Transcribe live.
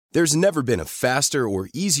There's never been a faster or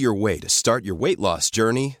easier way to start your weight loss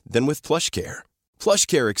journey than with PlushCare.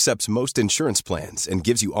 PlushCare accepts most insurance plans and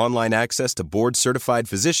gives you online access to board-certified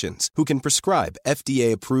physicians who can prescribe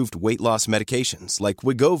FDA-approved weight loss medications like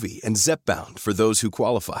Wegovy and Zepbound for those who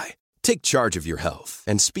qualify. Take charge of your health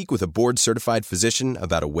and speak with a board-certified physician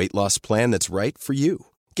about a weight loss plan that's right for you.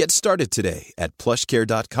 Get started today at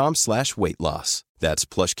plushcare.com/weight-loss. That's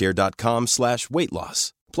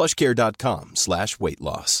plushcare.com/weight-loss.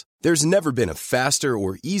 plushcare.com/weight-loss. There's never been a faster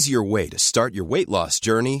or easier way to start your weight loss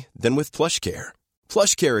journey than with PlushCare.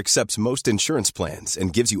 PlushCare accepts most insurance plans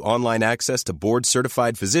and gives you online access to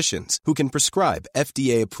board-certified physicians who can prescribe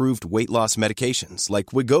FDA-approved weight loss medications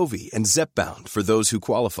like Wegovy and Zepbound for those who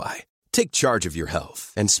qualify. Take charge of your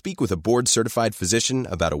health and speak with a board-certified physician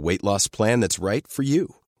about a weight loss plan that's right for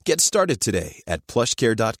you. Get started today at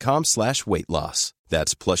plushcare.com/weight-loss.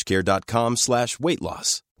 That's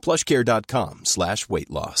plushcare.com/weight-loss.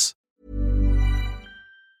 plushcare.com/weight-loss.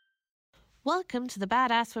 Welcome to the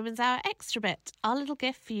Badass Women's Hour Extra Bit, our little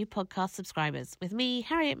gift for you podcast subscribers, with me,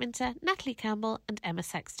 Harriet Minter, Natalie Campbell and Emma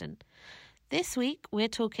Sexton. This week, we're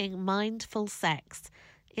talking mindful sex.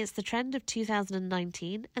 It's the trend of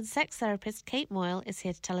 2019, and sex therapist Kate Moyle is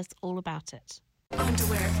here to tell us all about it.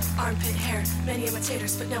 Underwear, armpit hair, many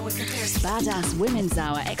imitators, but no one compares. Badass Women's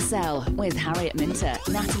Hour XL with Harriet Minter,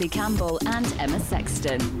 Natalie Campbell and Emma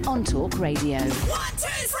Sexton on Talk Radio. 1,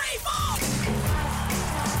 2, 3, 4!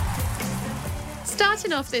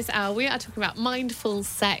 Starting off this hour, we are talking about mindful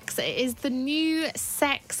sex. It is the new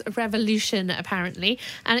sex revolution, apparently,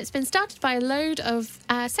 and it's been started by a load of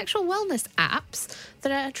sexual wellness apps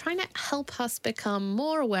that are trying to help us become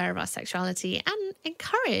more aware of our sexuality and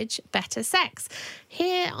encourage better sex.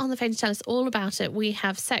 Here on the phone to tell us all about it, we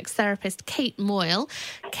have sex therapist Kate Moyle.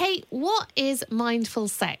 Kate, what is mindful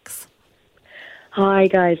sex? Hi,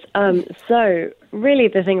 guys. So really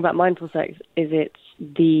the thing about mindful sex is it's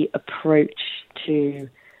the approach to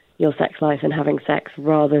your sex life and having sex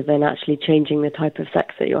rather than actually changing the type of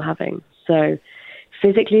sex that you're having. So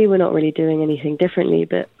physically, we're not really doing anything differently,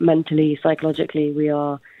 but mentally, psychologically, we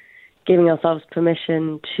are giving ourselves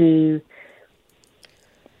permission to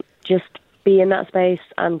just be in that space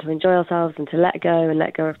and to enjoy ourselves and to let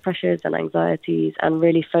go of pressures and anxieties and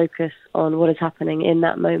really focus on what is happening in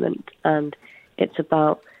that moment. And it's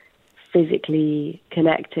about physically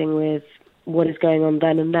connecting with what is going on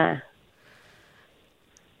then and there.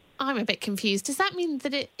 I'm a bit confused. Does that mean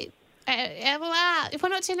that if we're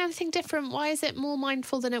not doing anything different, why is it more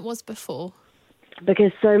mindful than it was before?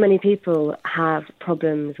 Because so many people have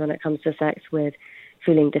problems when it comes to sex with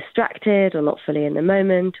feeling distracted or not fully in the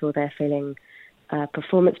moment, or they're feeling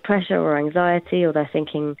performance pressure or anxiety, or they're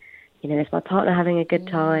thinking, is my partner having a good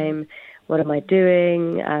time? What am I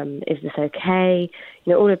doing? Is this okay?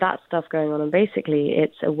 All of that stuff going on. And basically,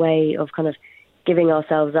 it's a way of kind of giving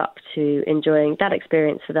ourselves up to enjoying that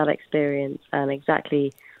experience for that experience and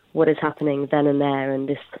exactly what is happening then and there. And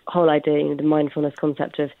this whole idea, the mindfulness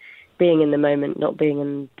concept of being in the moment, not being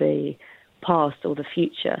in the past or the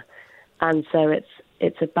future. And so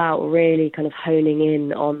it's about really kind of honing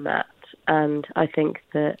in on that. And I think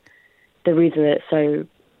that the reason that it's so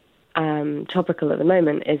topical at the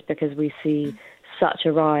moment is because we see such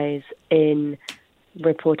a rise in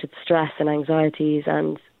reported stress and anxieties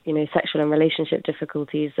and sexual and relationship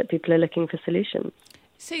difficulties that people are looking for solutions.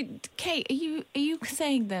 So, Kate, are you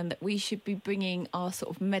saying then that we should be bringing our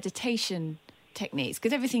sort of meditation techniques?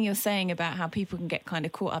 Because everything you're saying about how people can get kind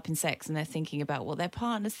of caught up in sex and they're thinking about what their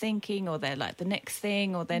partner's thinking, or they're like the next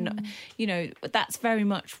thing, or they're not, that's very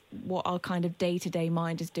much what our kind of day-to-day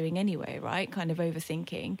mind is doing anyway, right? Kind of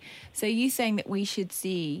overthinking. So are you saying that we should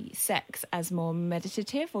see sex as more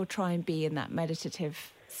meditative or try and be in that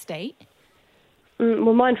meditative state?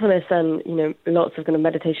 Well, mindfulness and, lots of kind of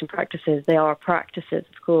meditation practices, they are practices,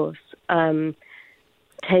 of course,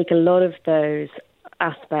 take a lot of those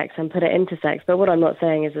aspects and put it into sex. But what I'm not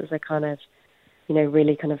saying is it's a kind of,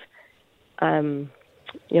 really kind of,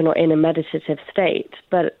 you're not in a meditative state.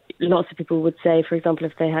 But lots of people would say, for example,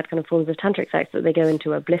 if they had kind of forms of tantric sex, that they go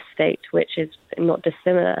into a bliss state, which is not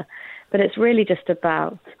dissimilar. But it's really just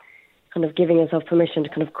about kind of giving yourself permission to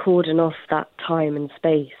kind of cordon off that time and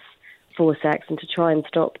space for sex and to try and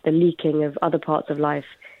stop the leaking of other parts of life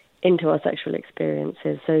into our sexual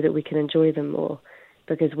experiences so that we can enjoy them more.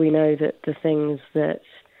 Because we know that the things that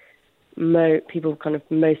people kind of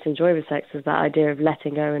most enjoy with sex is that idea of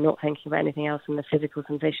letting go and not thinking about anything else and the physical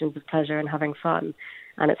sensations of pleasure and having fun.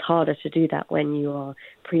 And it's harder to do that when you are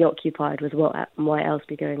preoccupied with what might else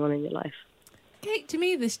be going on in your life. Kate, to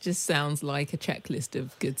me, this just sounds like a checklist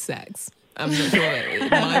of good sex. I'm not sure.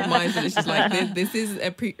 Mindfulness is like, this is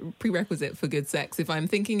a prerequisite for good sex. If I'm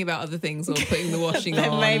thinking about other things or putting the washing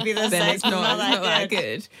on, maybe the then sex it's not that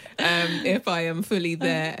good. good. If I am fully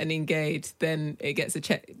there and engaged, then it gets a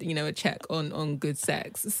check on good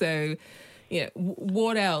sex. So,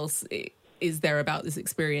 what else is there about this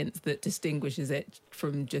experience that distinguishes it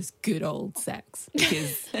from just good old sex?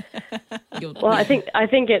 Because I think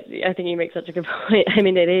you make such a good point. I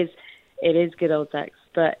mean, it is good old sex,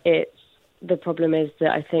 but the problem is that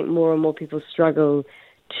I think more and more people struggle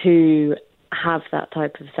to have that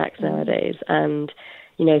type of sex nowadays. And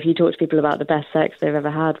if you talk to people about the best sex they've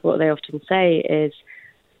ever had, what they often say is,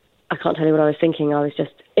 I can't tell you what I was thinking. I was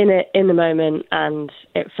just in it in the moment, and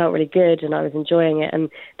it felt really good, and I was enjoying it. And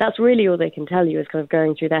that's really all they can tell you, is kind of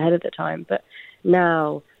going through their head at the time. But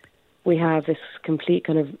now we have this complete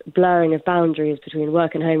kind of blurring of boundaries between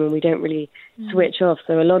work and home, and we don't really switch off.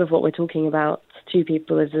 So a lot of what we're talking about to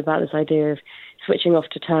people is about this idea of switching off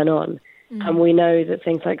to turn on. And we know that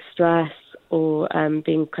things like stress or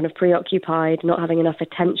being kind of preoccupied, not having enough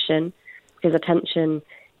attention, because attention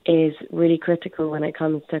is really critical when it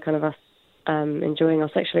comes to kind of us enjoying our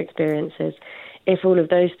sexual experiences. If all of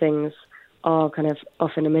those things are kind of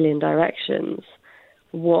off in a million directions,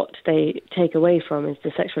 what they take away from is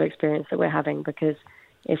the sexual experience that we're having, because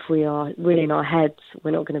if we are really in our heads,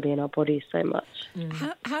 we're not going to be in our bodies so much.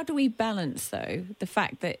 How do we balance, though, the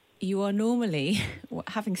fact that you are normally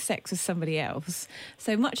having sex with somebody else?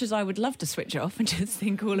 So much as I would love to switch off and just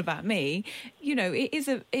think all about me, it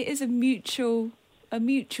is a mutual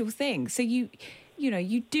thing. So you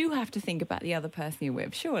do have to think about the other person you're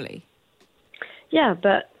with, surely. Yeah,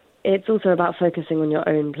 but it's also about focusing on your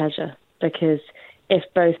own pleasure, because if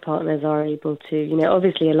both partners are able to,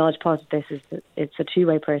 obviously a large part of this is that it's a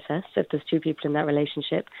two-way process. So if there's two people in that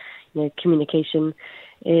relationship, communication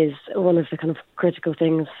is one of the kind of critical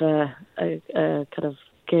things for a kind of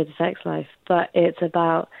good sex life. But it's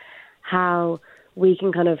about how we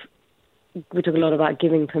can we talk a lot about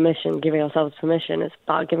giving ourselves permission. It's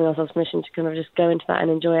about giving ourselves permission to kind of just go into that and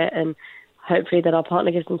enjoy it, and hopefully that our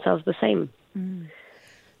partner gives themselves the same.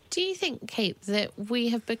 Do you think, Kate, that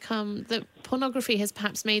that pornography has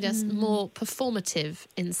perhaps made us more performative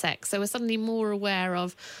in sex? So we're suddenly more aware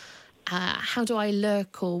of how do I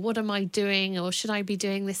look, or what am I doing, or should I be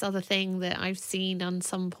doing this other thing that I've seen on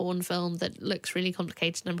some porn film that looks really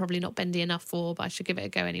complicated and I'm probably not bendy enough for, but I should give it a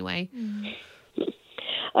go anyway?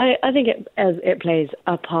 I think it plays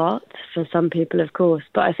a part for some people, of course,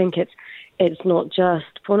 but I think it's not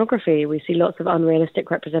just pornography. We see lots of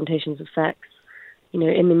unrealistic representations of sex, in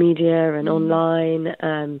the media and online.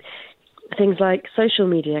 Things like social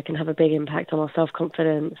media can have a big impact on our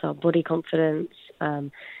self-confidence, our body confidence.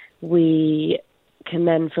 We can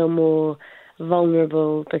then feel more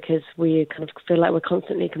vulnerable because we kind of feel like we're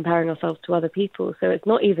constantly comparing ourselves to other people. So it's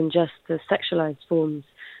not even just the sexualized forms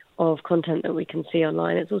of content that we can see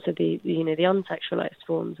online. It's also the unsexualized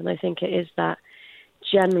forms. And I think it is that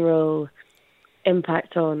general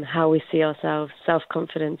impact on how we see ourselves,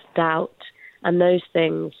 self-confidence, doubt, and those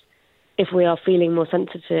things. If we are feeling more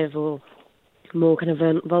sensitive or more kind of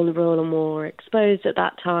vulnerable or more exposed at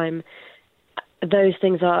that time, those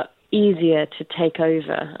things are easier to take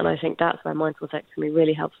over. And I think that's where mindful sex can be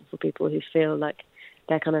really helpful for people who feel like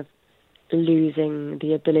they're kind of losing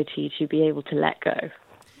the ability to be able to let go.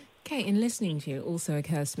 Okay, in listening to you, it also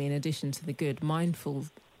occurs to me, in addition to the good, mindful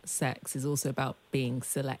sex is also about being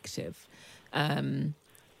selective. And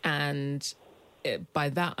by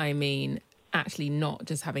that I mean actually not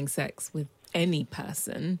just having sex with any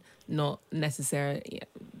person, not necessarily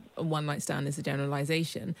a one-night stand is a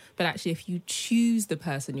generalization, but actually if you choose the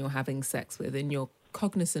person you're having sex with and you're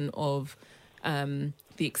cognizant of the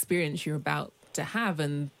experience you're about to have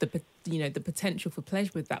and the potential for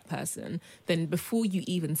pleasure with that person, then before you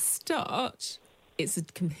even start, it's a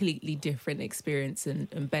completely different experience and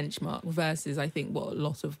benchmark versus, I think, what a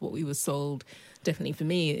lot of what we were sold, definitely for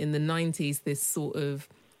me, in the 90s, this sort of,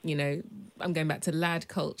 I'm going back to lad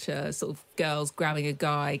culture, sort of girls grabbing a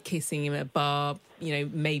guy, kissing him at a bar,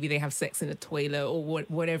 maybe they have sex in a toilet or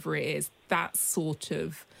whatever it is, that sort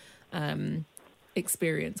of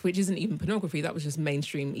experience, which isn't even pornography, that was just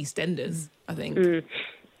mainstream EastEnders, I think.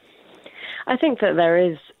 I think that there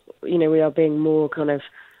is, we are being more kind of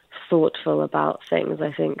thoughtful about things.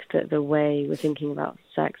 I think that the way we're thinking about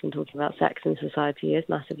sex and talking about sex in society is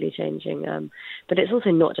massively changing. But it's also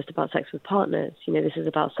not just about sex with partners. This is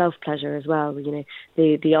about self-pleasure as well.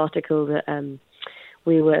 The article that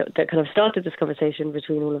that kind of started this conversation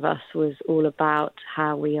between all of us was all about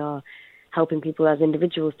how we are helping people as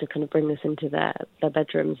individuals to kind of bring this into their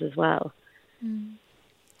bedrooms as well.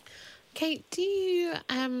 Kate, do you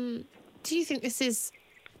do you think this is,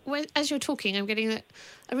 as you're talking, I'm getting a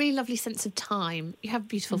really lovely sense of time. You have a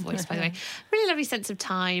beautiful voice, by the way. Really lovely sense of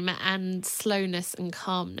time and slowness and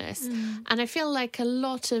calmness. And I feel like a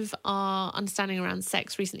lot of our understanding around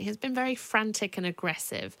sex recently has been very frantic and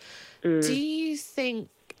aggressive. Do you think,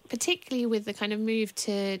 particularly with the kind of move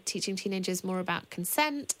to teaching teenagers more about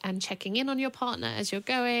consent and checking in on your partner as you're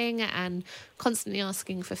going and constantly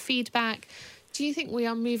asking for feedback, do you think we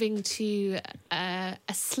are moving to a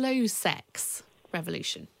slow sex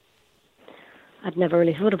revolution? I'd never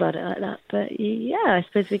really thought about it like that, but yeah, I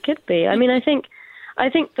suppose we could be. I mean, I think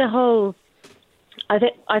the whole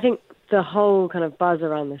kind of buzz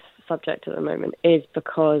around this subject at the moment is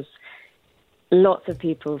because lots of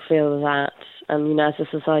people feel that, and as a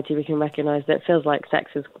society we can recognise that it feels like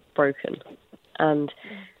sex is broken, and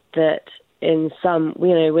that in some,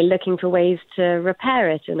 we're looking for ways to repair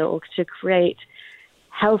it or to create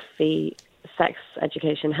healthy sex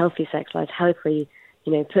education, healthy sex lives, healthy,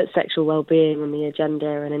 put sexual well-being on the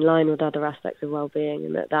agenda and in line with other aspects of well-being,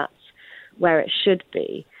 and that's where it should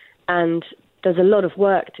be. And there's a lot of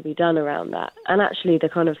work to be done around that. And actually the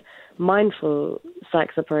kind of mindful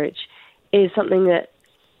sex approach is something that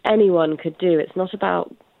anyone could do. It's not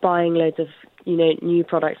about buying loads of, new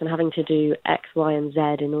products and having to do X, Y, and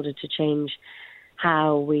Z in order to change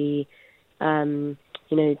how we,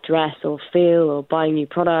 dress or feel, or buying new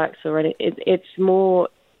products or anything. It's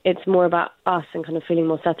more about us and kind of feeling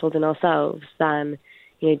more settled in ourselves than,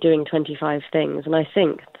 doing 25 things. And I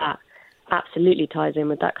think that absolutely ties in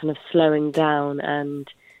with that kind of slowing down and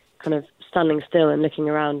kind of standing still and looking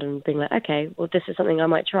around and being like, okay, well, this is something I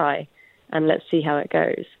might try, and let's see how it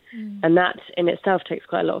goes. And that in itself takes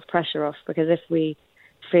quite a lot of pressure off, because if we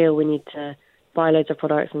feel we need to buy loads of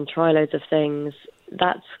products and try loads of things,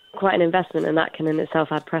 that's quite an investment, and that can in itself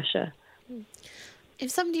add pressure.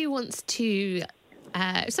 If somebody wants to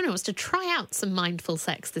try out some mindful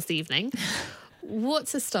sex this evening,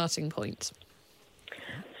 what's a starting point?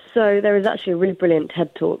 So there is actually a really brilliant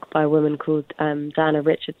TED Talk by a woman called Diana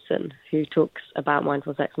Richardson, who talks about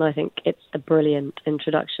mindful sex, and I think it's a brilliant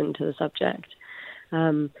introduction to the subject.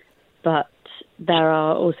 But there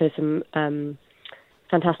are also some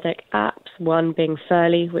fantastic apps, one being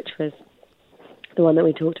Furly, which was the one that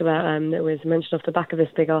we talked about, that was mentioned off the back of this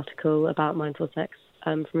big article about mindful sex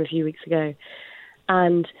from a few weeks ago.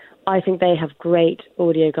 And I think they have great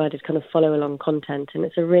audio-guided kind of follow-along content, and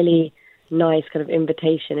it's a really nice kind of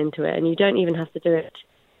invitation into it. And you don't even have to do it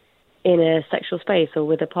in a sexual space or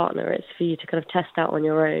with a partner. It's for you to kind of test out on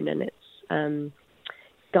your own, and it's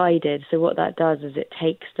guided. So what that does is it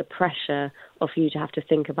takes the pressure off you to have to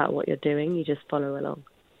think about what you're doing. You just follow along.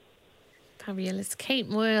 Fabulous. Kate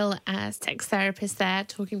Moyle, as sex therapist there,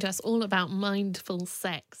 talking to us all about mindful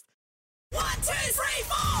sex. 1, 2, 3,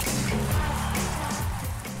 4!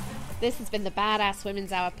 This has been the Badass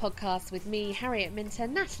Women's Hour podcast with me, Harriet Minter,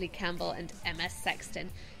 Natalie Campbell and Emma Sexton.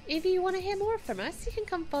 If you want to hear more from us, you can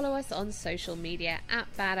come follow us on social media at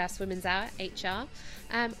Badass Women's Hour HR,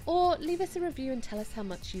 or leave us a review and tell us how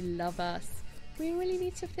much you love us. We really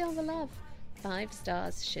need to feel the love. 5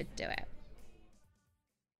 stars should do it.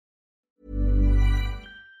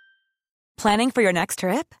 Planning for your next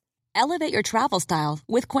trip? Elevate your travel style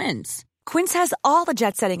with Quince. Quince has all the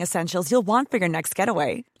jet-setting essentials you'll want for your next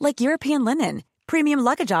getaway, like European linen, premium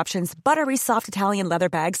luggage options, buttery soft Italian leather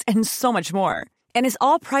bags, and so much more. And is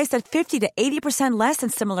all priced at 50 to 80% less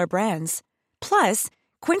than similar brands. Plus,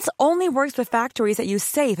 Quince only works with factories that use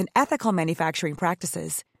safe and ethical manufacturing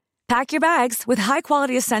practices. Pack your bags with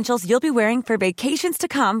high-quality essentials you'll be wearing for vacations to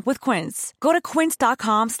come with Quince. Go to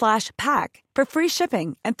quince.com/pack for free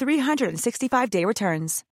shipping and 365-day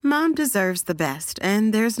returns. Mom deserves the best,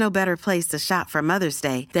 and there's no better place to shop for Mother's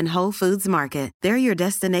Day than Whole Foods Market. They're your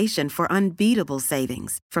destination for unbeatable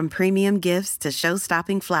savings, from premium gifts to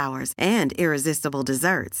show-stopping flowers and irresistible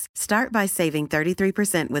desserts. Start by saving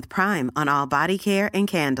 33% with Prime on all body care and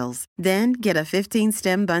candles. Then get a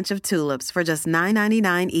 15-stem bunch of tulips for just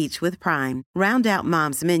 $9.99 each with Prime. Round out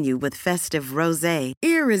Mom's menu with festive rosé,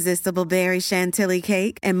 irresistible berry chantilly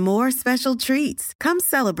cake, and more special treats. Come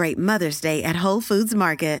celebrate Mother's Day at Whole Foods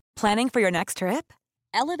Market. Planning for your next trip?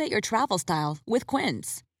 Elevate your travel style with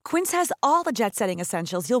Quince. Quince has all the jet-setting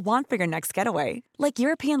essentials you'll want for your next getaway, like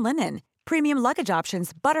European linen, premium luggage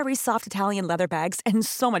options, buttery soft Italian leather bags, and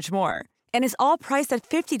so much more. And is all priced at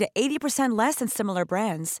 50 to 80% less than similar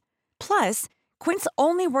brands. Plus, Quince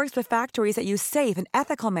only works with factories that use safe and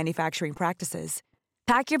ethical manufacturing practices.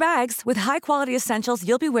 Pack your bags with high-quality essentials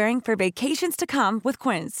you'll be wearing for vacations to come with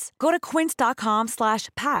Quince. Go to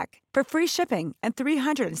quince.com/pack for free shipping and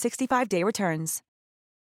 365-day returns.